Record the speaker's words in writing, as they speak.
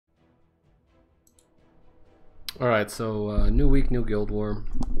Alright, so new week, new guild war.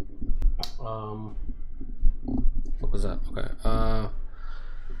 What was that? Okay.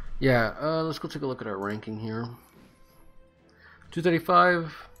 Let's go take a look at our ranking here.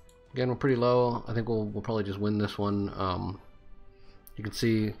 235. Again, we're pretty low. I think we'll probably just win this one. You can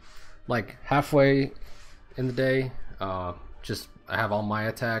see, like halfway in the day, just I have all my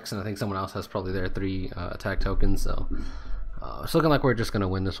attacks, and I think someone else has probably their 3 attack tokens. So it's looking like we're just gonna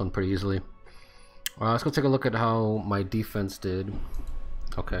win this one pretty easily. Let's go take a look at how my defense did.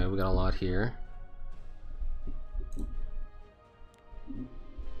 Okay, we got a lot here.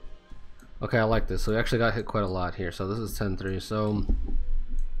 Okay, I like this. So we actually got hit quite a lot here. So this is 10-3. So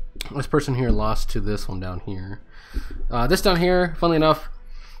this person here lost to this one down here. This down here, funnily enough,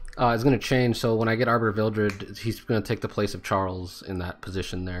 is going to change. So when I get Arbiter Vildred, he's going to take the place of Charles in that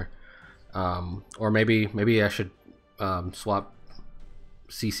position there. Or maybe I should swap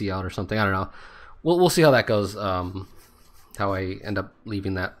CC out or something. I don't know. We'll see how that goes. How I end up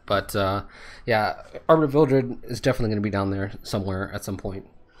leaving that. But yeah, Arbiter Vildred is definitely going to be down there somewhere at some point.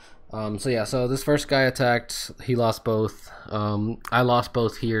 So this first guy attacked, he lost both. I lost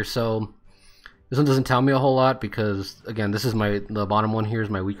both here, so this one doesn't tell me a whole lot because, again, this is the bottom one here is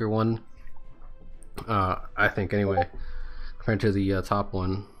my weaker one. I think, anyway, compared to the top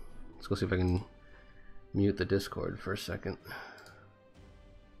one. Let's go see if I can mute the Discord for a second.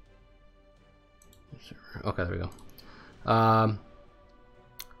 Okay, there we go.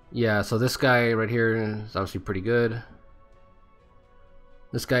 Yeah, so this guy right here is obviously pretty good.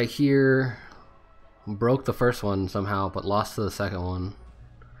 This guy here broke the first one somehow, but lost to the second one.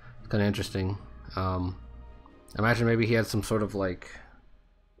 It's kind of interesting. Imagine maybe he had some sort of like,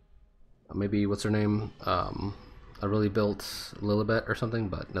 maybe what's her name? A really built Lilibet or something,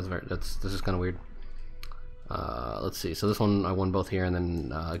 but this is kind of weird. Let's see. So this one I won both here, and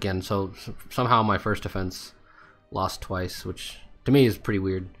then again. So somehow my first defense lost twice, which to me is pretty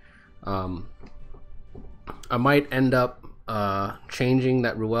weird. I might end up changing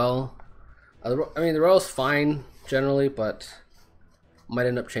that Ruel. I mean, the Ruel's fine generally, but might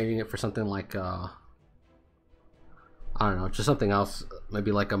end up changing it for something like I don't know, just something else,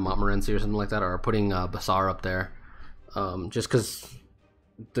 maybe like a Montmorency or something like that, or putting Bassar up there, just because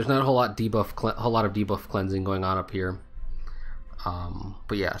there's not a whole lot of debuff cleansing going on up here.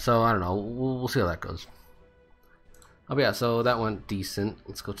 But yeah, so I don't know. We'll see how that goes. Oh yeah, so that went decent.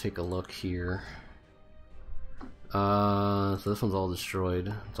 Let's go take a look here. So this one's all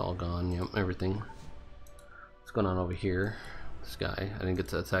destroyed. It's all gone. Yep, everything. What's going on over here? This guy. I didn't get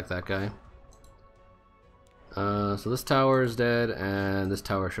to attack that guy. So this tower is dead, and this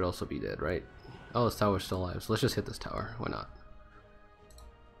tower should also be dead, right? Oh, this tower's still alive. So let's just hit this tower. Why not?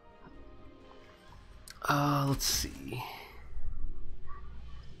 Let's see.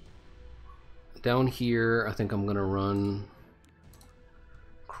 Down here, I think I'm gonna run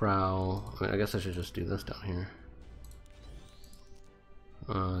Crow. I mean, I guess I should just do this down here.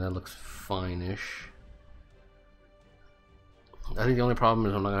 That looks fine-ish. I think the only problem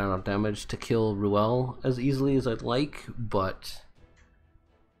is I'm not gonna have enough damage to kill Ruel as easily as I'd like, but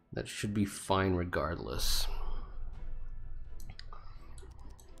that should be fine regardless.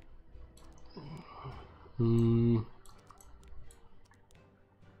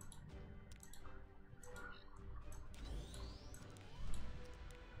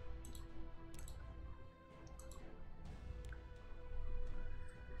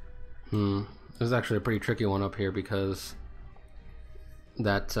 This is actually a pretty tricky one up here because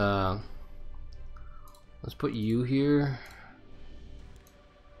that let's put you here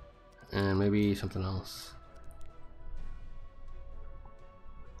and maybe something else.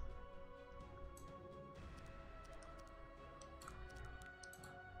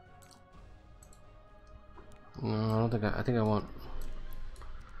 No, I don't think I think I want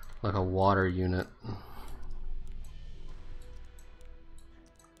like a water unit.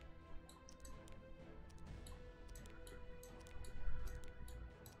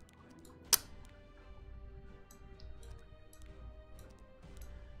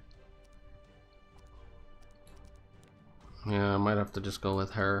 Yeah, I might have to just go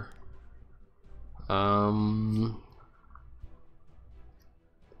with her. I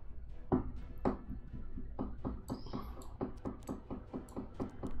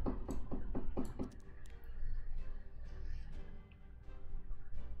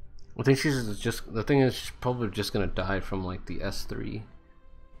think she's just, the thing is, she's probably just gonna die from like the S3.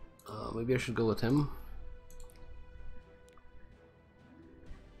 Maybe I should go with him.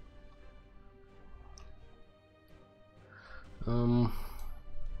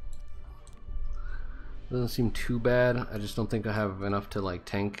 Doesn't seem too bad. I just don't think I have enough to like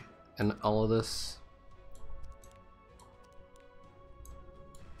tank and all of this.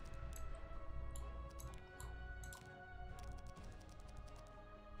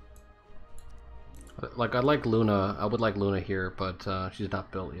 Like, I like Luna. I would like Luna here, but she's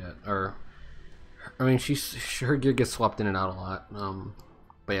not built yet. Or, I mean, her gear gets swapped in and out a lot.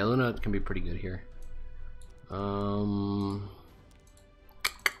 But yeah, Luna can be pretty good here.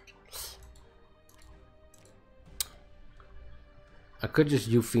 I could just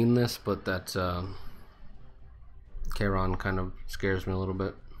Fiend this, but that Charon kind of scares me a little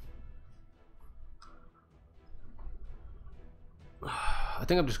bit. I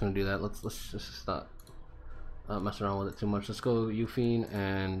think I'm just gonna do that. Let's just not mess around with it too much. Let's go Fiend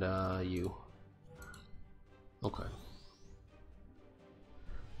and U. Okay.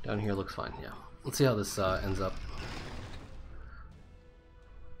 Down here looks fine. Yeah. Let's see how this ends up.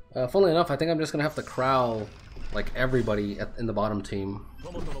 Funnily enough, I think I'm just gonna have to corral like everybody in the bottom team.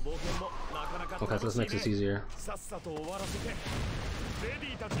 Okay, so this makes this easier.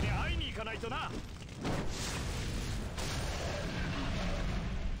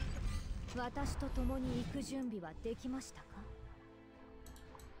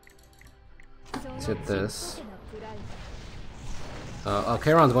 Let's hit this. Oh,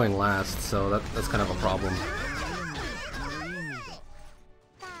 Charon's going last, so that's kind of a problem.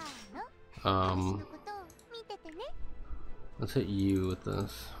 Let's hit you with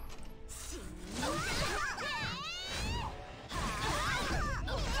this.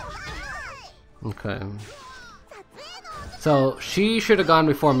 Okay. So she should have gone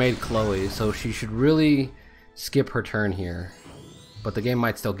before Maid Chloe, so she should really skip her turn here. But the game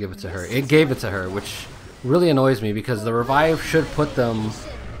might still give it to her. It gave it to her, which really annoys me because the revive should put them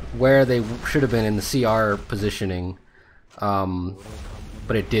where they should have been in the CR positioning.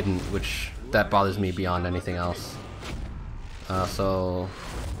 But it didn't, which that bothers me beyond anything else. So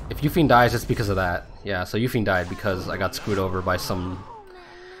if Fiend dies, it's because of that. Yeah, so Fiend died because I got screwed over by some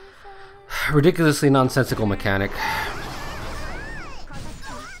ridiculously nonsensical mechanic.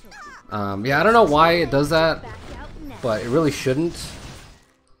 Yeah, I don't know why it does that, but it really shouldn't.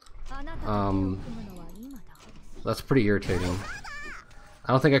 That's pretty irritating.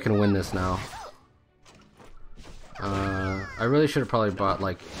 I don't think I can win this now. I really should have probably brought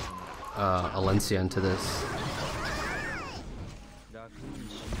like Alencia into this.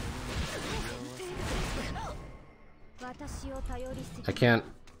 I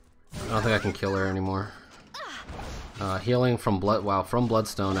don't think I can kill her anymore. Healing from from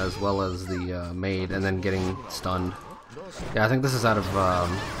Bloodstone as well as the Maid, and then getting stunned. Yeah, I think this is out of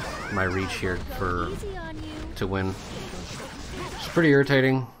my reach here to win. It's pretty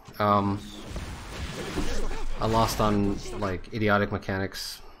irritating. I lost on like idiotic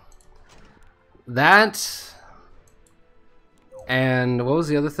mechanics. That, and what was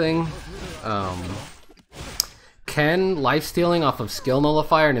the other thing? Ken lifestealing off of skill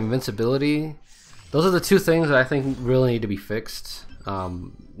nullifier and invincibility. Those are the two things that I think really need to be fixed.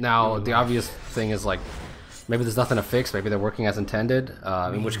 Now the obvious thing is like maybe there's nothing to fix. Maybe they're working as intended.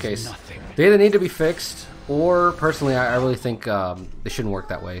 In which case they either need to be fixed, or personally I really think they shouldn't work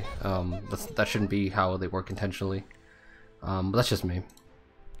that way. That shouldn't be how they work intentionally. But that's just me.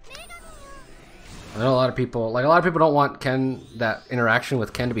 I know a lot of people don't want that interaction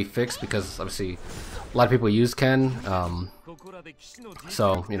with Ken to be fixed because obviously a lot of people use Ken.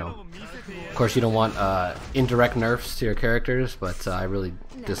 So, you know, of course you don't want indirect nerfs to your characters, but I really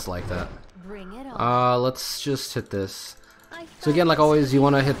dislike that. Let's just hit this. So again, like always, you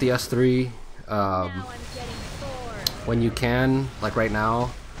want to hit the S3 when you can, like right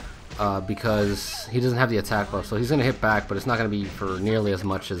now, because he doesn't have the attack buff, so he's going to hit back, but it's not going to be for nearly as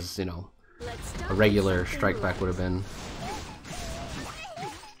much as, you know, a regular strike back would have been.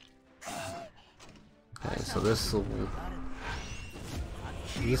 Okay, so this will...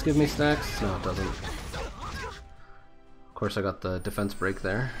 Does this give me stacks? No, it doesn't. Of course, I got the defense break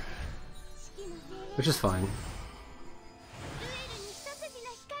there, which is fine.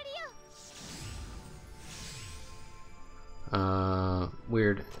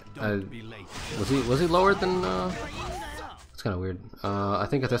 Weird. Was he lower than? It's kind of weird. I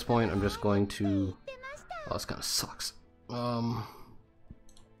think at this point I'm just going to. Oh, this kind of sucks.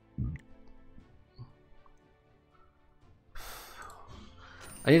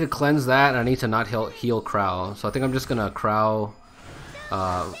 I need to cleanse that, and I need to not heal Crow. So I think I'm just gonna Crow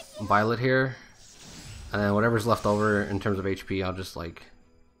Violet here, and then whatever's left over in terms of HP, I'll just like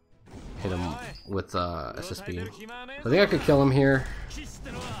hit him with SSB. So I think I could kill him here.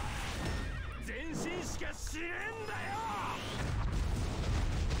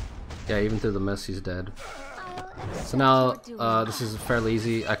 Yeah, even through the mess, he's dead. So now this is fairly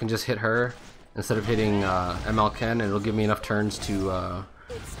easy. I can just hit her instead of hitting ML Ken, and it'll give me enough turns to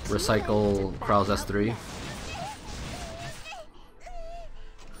recycle Crow's S3.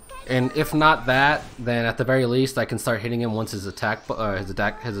 And if not that, then at the very least I can start hitting him once his attack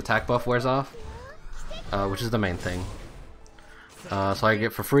buff wears off, which is the main thing. So I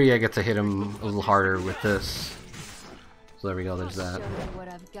get for free. I get to hit him a little harder with this. So there we go. There's that.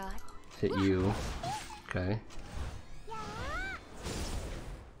 Hit you. Okay.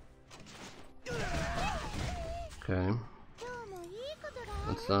 Okay.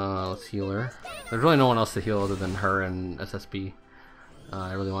 Let's heal her. There's really no one else to heal other than her and SSB.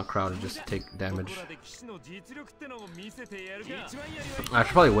 I really want Crow to just take damage. I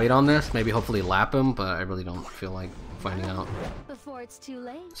should probably wait on this, maybe hopefully lap him, but I really don't feel like finding out.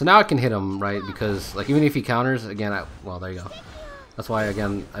 So now I can hit him, right? Because like even if he counters, again, well, there you go. That's why,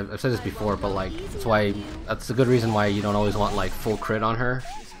 again, I've said this before, but like that's a good reason why you don't always want like full crit on her,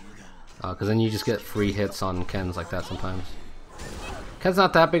 because then you just get free hits on Kens like that sometimes. Ken's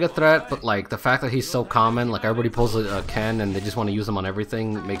not that big a threat, but like the fact that he's so common, like everybody pulls a Ken and they just want to use him on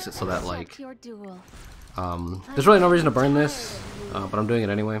everything, makes it so that like there's really no reason to burn this, but I'm doing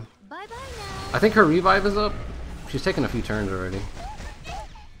it anyway. I think her revive is up. She's taken a few turns already.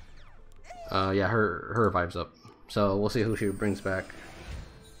 Yeah, her revive's up. So we'll see who she brings back.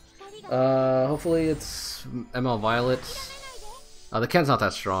 Hopefully it's ML Violet. The Ken's not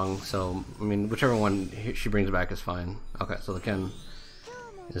that strong, so I mean whichever one she brings back is fine. Okay, so the Ken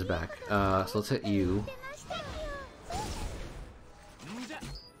is back. So let's hit you.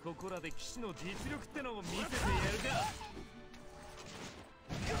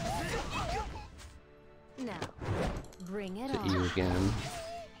 Now, bring it hit on. you again.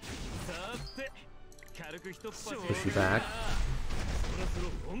 Push you back.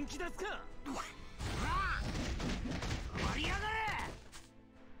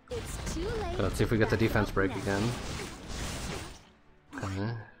 It's too late. So let's see if we get the defense break again.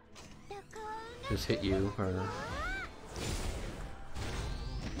 Okay. Just hit you for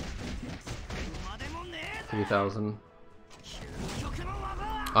 3,000.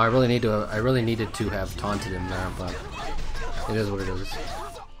 Oh, I really needed to have taunted him there, but it is what it is.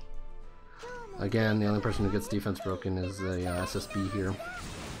 Again, the only person who gets defense broken is the SSB here.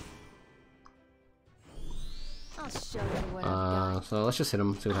 I'll show you what I've got. So let's just hit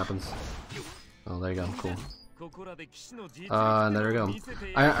him, see what happens. Oh, there you go, cool. And there we go.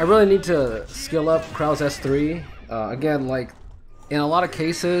 I really need to skill up Krau's S3. Again, like, in a lot of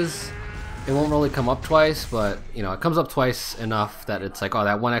cases, it won't really come up twice, but, you know, it comes up twice enough that it's like, oh,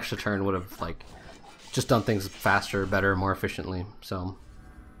 that one extra turn would have, like, just done things faster, better, more efficiently, so...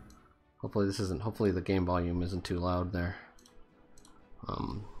 Hopefully the game volume isn't too loud there.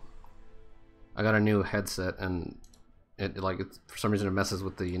 I got a new headset and for some reason it messes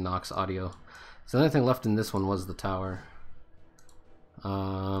with the Nox audio. So the only thing left in this one was the tower.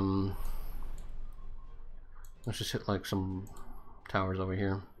 Let's just hit like some towers over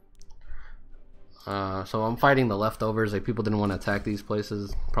here. So I'm fighting the leftovers. Like people didn't want to attack these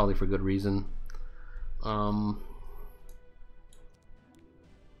places, probably for good reason.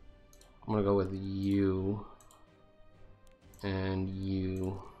 I'm gonna go with you and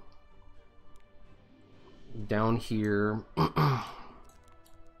you down here.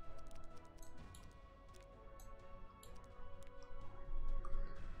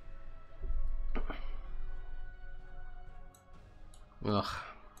 Ugh.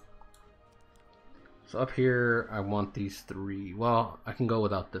 So up here I want these three. Well, I can go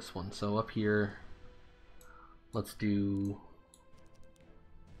without this one. So up here, let's do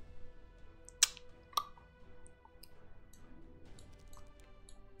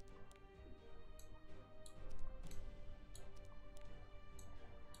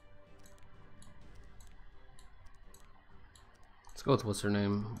let's go with what's her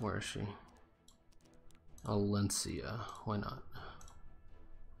name? Where is she? Alencia. Why not?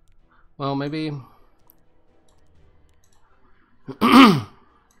 Well, maybe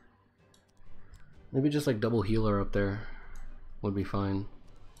maybe just like double healer up there would be fine,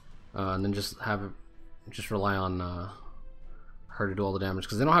 and then just rely on her to do all the damage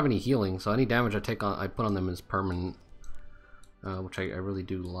because they don't have any healing. So any damage I put on them is permanent, which I really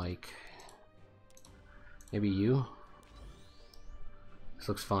do like. Maybe you. This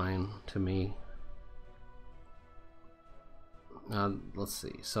looks fine to me. Let's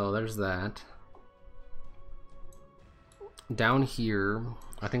see. So there's that. Down here,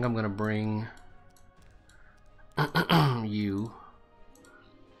 I think I'm gonna bring you.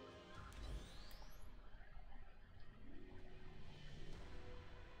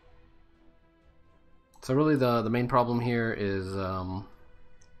 So really, the main problem here is oh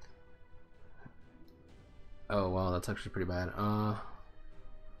wow, that's actually pretty bad.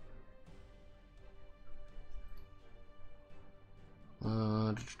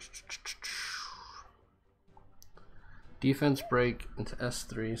 Defense break into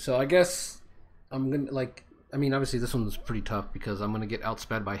S3. So I guess I'm gonna like. I mean, obviously this one's pretty tough because I'm gonna get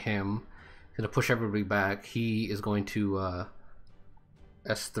outsped by him. He's gonna push everybody back. He is going to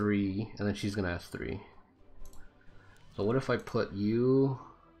S3, and then she's gonna S3. So what if I put you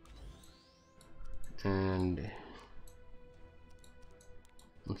and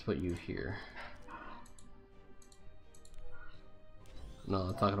let's put you here. No,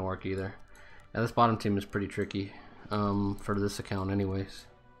 that's not gonna work either. Yeah, this bottom team is pretty tricky for this account anyways.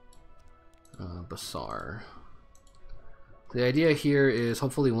 Bazaar. The idea here is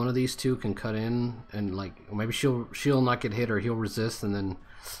hopefully one of these two can cut in and like maybe she'll not get hit or he'll resist, and then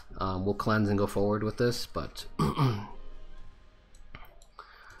we'll cleanse and go forward with this. But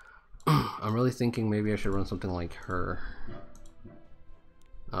I'm really thinking maybe I should run something like her,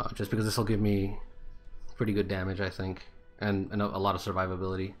 just because this will give me pretty good damage, I think, and a lot of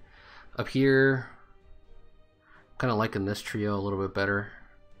survivability. Up here, kind of liking this trio a little bit better.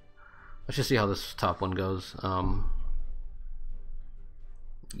 Let's just see how this top one goes.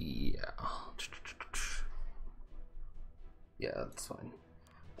 Yeah, that's fine.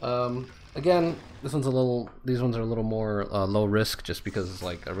 Again, these ones are a little more low risk, just because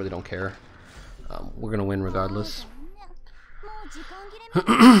like I really don't care. We're gonna win regardless.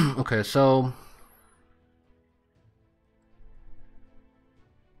 Okay, so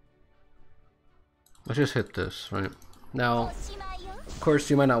let's just hit this right now. Of course,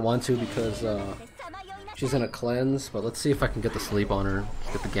 you might not want to because she's gonna cleanse, but let's see if I can get the sleep on her,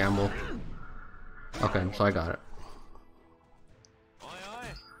 get the gamble. Okay, so I got it.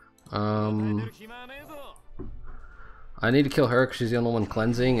 I need to kill her because she's the only one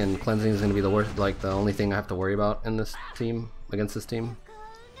cleansing, and cleansing is going to be the worst, like the only thing I have to worry about in this team, against this team.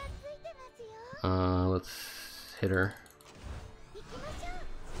 Let's hit her.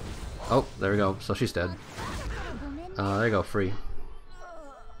 Oh, there we go. So she's dead. There you go, free.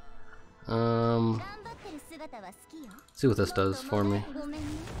 See what this does for me.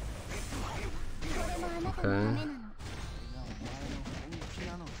 Okay.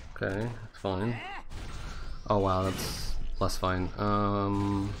 Okay, that's fine. Oh wow, that's less fine.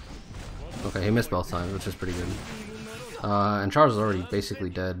 Okay, he missed both times, which is pretty good. And Charles is already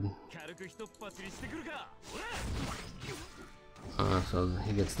basically dead. So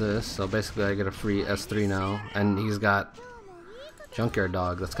he gets this. So basically I get a free S3 now. And he's got Junkyard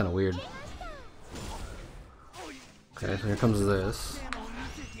Dog. That's kind of weird. Okay, so here comes this.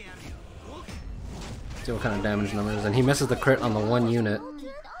 See what kind of damage numbers. And he misses the crit on the one unit.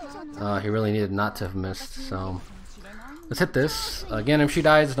 He really needed not to have missed, so let's hit this. Again, if she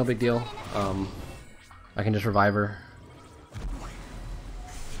dies, no big deal. I can just revive her.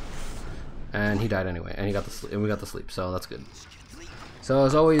 And he died anyway, and he got the sleep, and we got the sleep, so that's good. So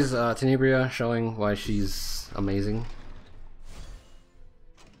as always, Tenebria showing why she's amazing.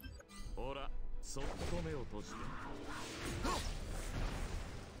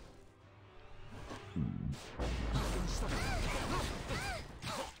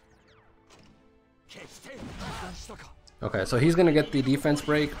 Okay, so he's gonna get the defense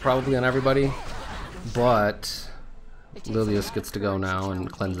break probably on everybody, but Lilius gets to go now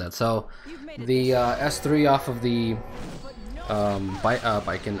and cleanse that. So the S3 off of the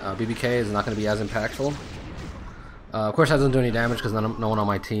bike and BBK is not going to be as impactful. Of course, it doesn't do any damage because no one on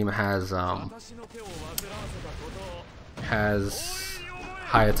my team has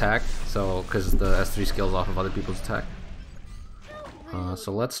high attack. So because the S3 scales off of other people's attack.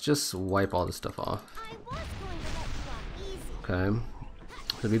 So let's just wipe all this stuff off. Okay,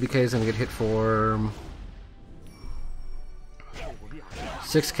 the BBK is gonna get hit for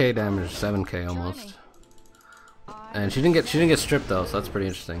 6k damage, 7k almost, and she didn't get stripped though, so that's pretty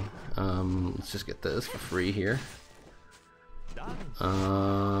interesting. Let's just get this for free here.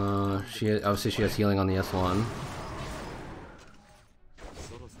 Obviously she has healing on the S1.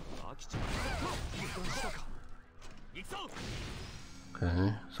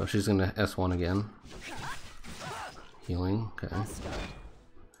 Okay, so she's gonna S1 again. Healing, okay.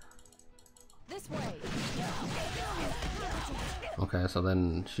 Okay, so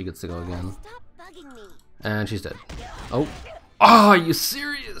then she gets to go again. And she's dead. Oh! Oh, are you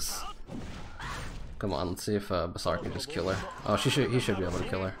serious? Come on, let's see if Bazaar can just kill her. Oh, he should be able to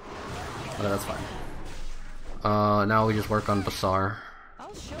kill her. Okay, that's fine. Now we just work on Bazaar.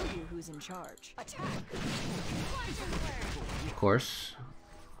 I'll show you who's in charge. Attack. Of course.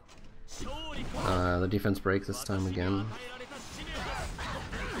 The defense breaks this time again.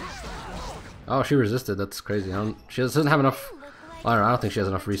 Oh, she resisted. That's crazy. She doesn't have enough. I don't think she has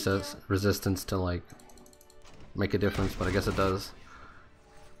enough resistance to like make a difference, but I guess it does.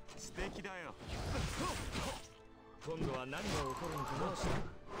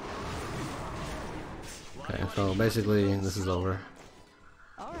 Okay, so basically this is over.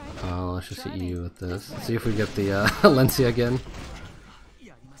 Let's just hit you with this. Let's see if we get the Lencia again.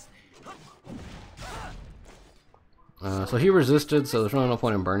 So he resisted, so there's really no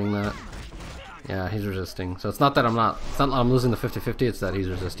point in burning that. Yeah, he's resisting. So it's not that I'm losing the 50-50, it's that he's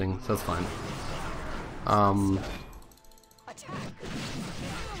resisting, so that's fine.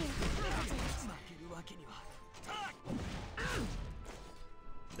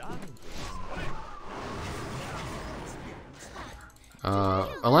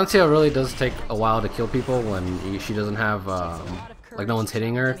 Alencia really does take a while to kill people when she doesn't have, like no one's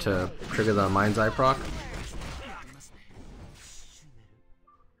hitting her to trigger the Mind's Eye proc.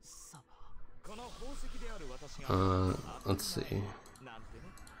 Let's see.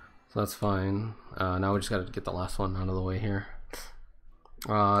 So that's fine. Now we just gotta get the last one out of the way here.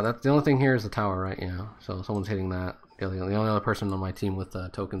 That's the only thing here is the tower, right? Yeah. So someone's hitting that. The only other person on my team with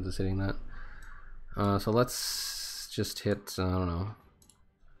tokens is hitting that. So let's just hit, I don't know,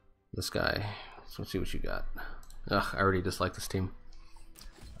 this guy. So let's see what you got. Ugh, I already dislike this team.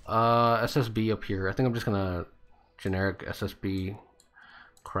 SSB up here. I think I'm just gonna generic SSB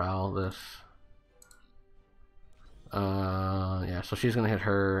corral this. Yeah, so she's gonna hit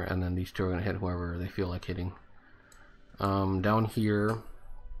her, and then these two are gonna hit whoever they feel like hitting. Down here,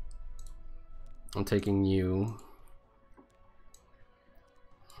 I'm taking you.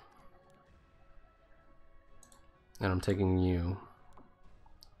 And I'm taking you.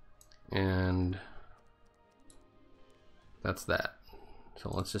 And that's that. So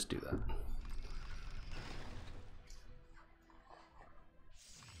let's just do that.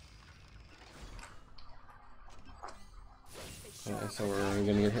 Okay, so we're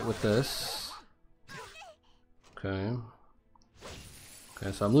gonna get hit with this. Okay.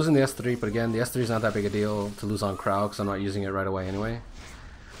 Okay, so I'm losing the S3, but again, the S3 is not that big a deal to lose on crowd because I'm not using it right away anyway.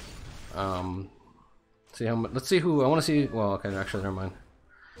 See how much, let's see who I want to see. Well, okay, actually, never mind.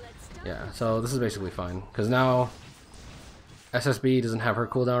 Yeah, so this is basically fine because now SSB doesn't have her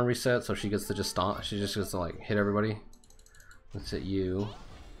cooldown reset, so she gets to just stomp. She just gets to like hit everybody. Let's hit you.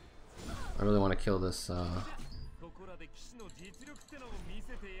 I really want to kill this. Oh,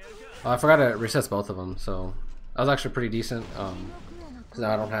 I forgot it resets both of them, so that was actually pretty decent. Because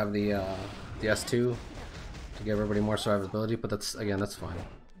now I don't have the S2 to give everybody more survivability, but that's again that's fine.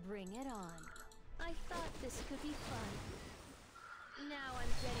 Bring it on. I thought this could be fun. Now I'm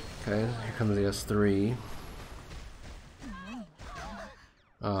getting. Okay, here comes the S3.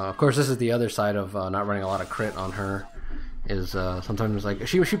 Of course, this is the other side of not running a lot of crit on her. Is sometimes like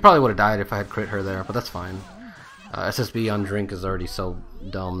she probably would have died if I had crit her there, but that's fine. SSB on drink is already so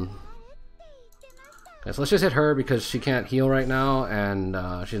dumb. Okay, so let's just hit her because she can't heal right now, and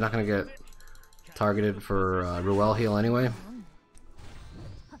she's not gonna get targeted for Ruel heal anyway.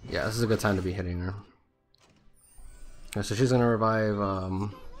 Yeah, this is a good time to be hitting her. Okay, so she's gonna revive.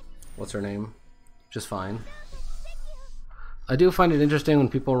 What's her name? Just fine. I do find it interesting when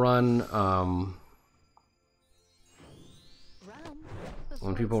people run.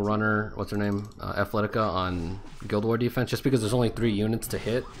 When people run her, what's her name? Athletica on Guild War defense, just because there's only 3 units to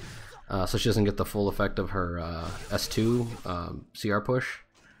hit. So she doesn't get the full effect of her S2 CR push.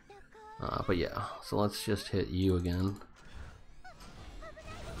 But yeah, so let's just hit you again.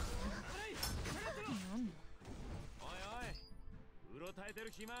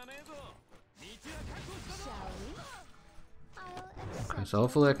 Okay, so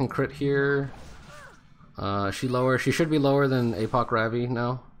hopefully I can crit here. She lower. She should be lower than APOC Ravi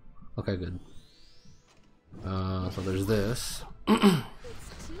now. Okay, good. So there's this.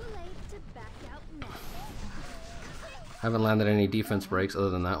 Haven't landed any defense breaks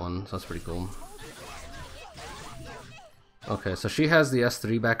other than that one, so that's pretty cool. Okay, so she has the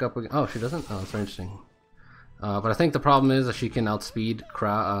S3 back up again. Oh, she doesn't? Oh, that's very interesting. But I think the problem is that she can outspeed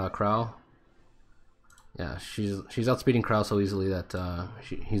Crow. Yeah, she's outspeeding Crow so easily that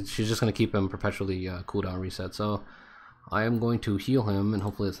she's just going to keep him perpetually cooldown reset. So I am going to heal him, and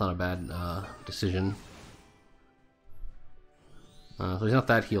hopefully it's not a bad decision. So he's not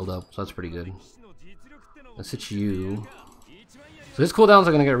that healed up, so that's pretty good. Let's hit you. So his cooldowns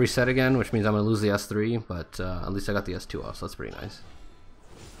are going to get reset again, which means I'm going to lose the S3, but at least I got the S2 off, so that's pretty nice.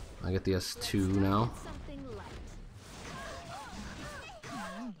 I get the S2 now.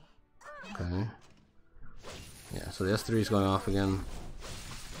 Okay. Yeah, so the S3 is going off again.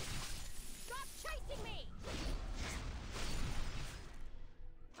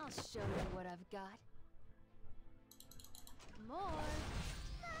 I'll show you what I've got. More.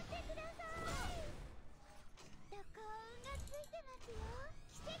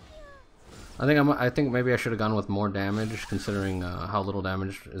 I think maybe I should have gone with more damage, considering how little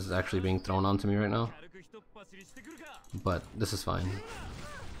damage is actually being thrown onto me right now. But this is fine.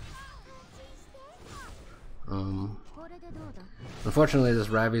 Unfortunately, this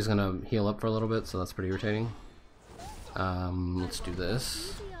Ravi's gonna heal up for a little bit, so that's pretty irritating. Let's do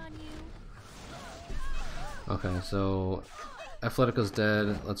this. Okay, so Athletico's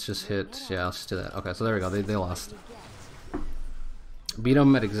dead. Let's just hit. Yeah, let's just do that. Okay, so there we go. They lost. Beat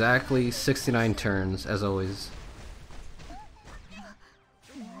them at exactly 69 turns, as always.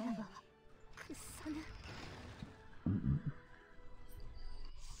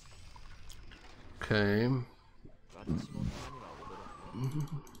 Okay.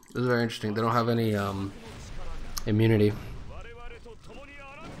 This is very interesting. They don't have any immunity.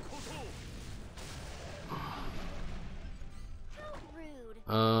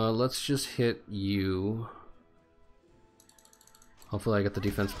 Let's just hit you. Hopefully I get the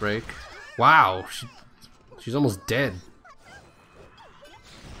defense break. Wow, she's almost dead.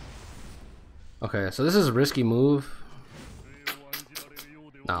 Okay, so this is a risky move.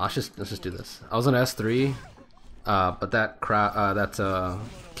 No, let's just do this. I was on S3, but that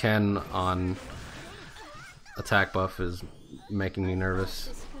Ken on attack buff is making me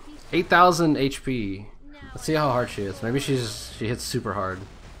nervous. 8,000 HP. Let's see how hard she is. Maybe she hits super hard.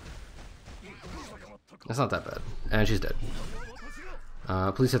 That's not that bad. And she's dead.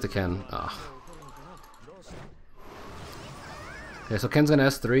 Please hit the Ken. Oh. Okay, so Ken's gonna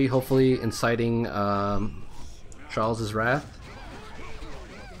S3, hopefully inciting Charles's wrath.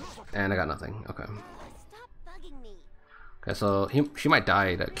 And I got nothing. Okay. Okay, so she might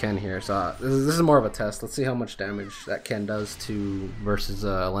die to Ken here. So this is more of a test. Let's see how much damage that Ken does to versus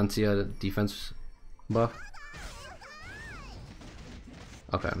Alencia defense buff.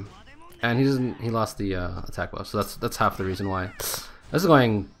 Okay, and he lost the attack buff, so that's half the reason why. This is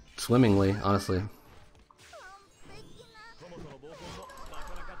going swimmingly, honestly.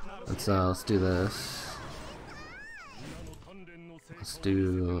 Let's do this. Let's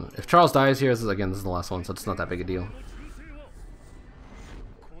do. If Charles dies here, this is the last one, so it's not that big a deal.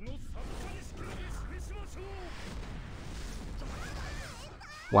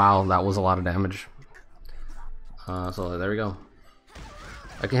 Wow, that was a lot of damage. So there we go.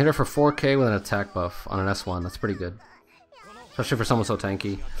 I can hit her for 4k with an attack buff on an S1. That's pretty good, especially for someone so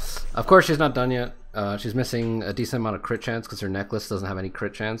tanky. Of course, she's not done yet. She's missing a decent amount of crit chance because her necklace doesn't have any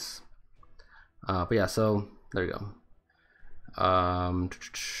crit chance. But yeah, so there you go.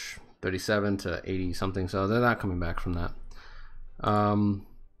 37 to 80 something. So they're not coming back from that.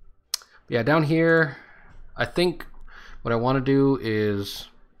 Yeah, down here, I think what I want to do is.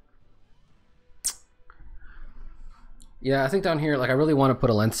 Yeah, I think down here, like, I really want to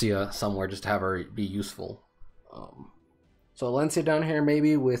put Alencia somewhere just to have her be useful. So Alencia down here,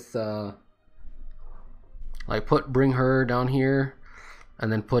 maybe with, like, bring her down here,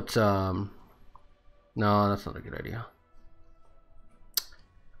 and then put, no, that's not a good idea.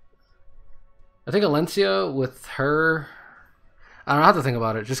 I think Alencia with her, I don't have to think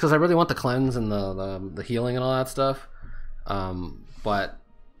about it, just because I really want the cleanse and the healing and all that stuff. But,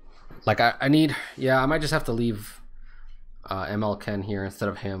 like, I need, yeah, I might just have to leave ML Ken here instead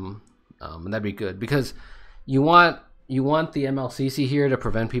of him, and that'd be good because you want the MLCC here to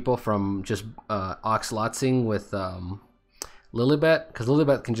prevent people from just oxlotzing with Lilibet, because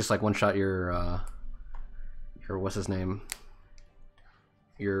Lilibet can just like one shot your what's his name,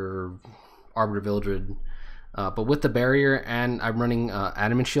 your Arbiter Vildred, but with the barrier and I'm running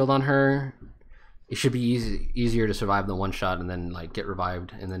Adamant Shield on her, it should be easier to survive the one shot and then like get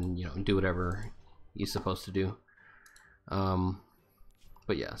revived and then do whatever he's supposed to do.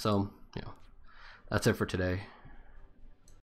 But yeah, so that's it for today.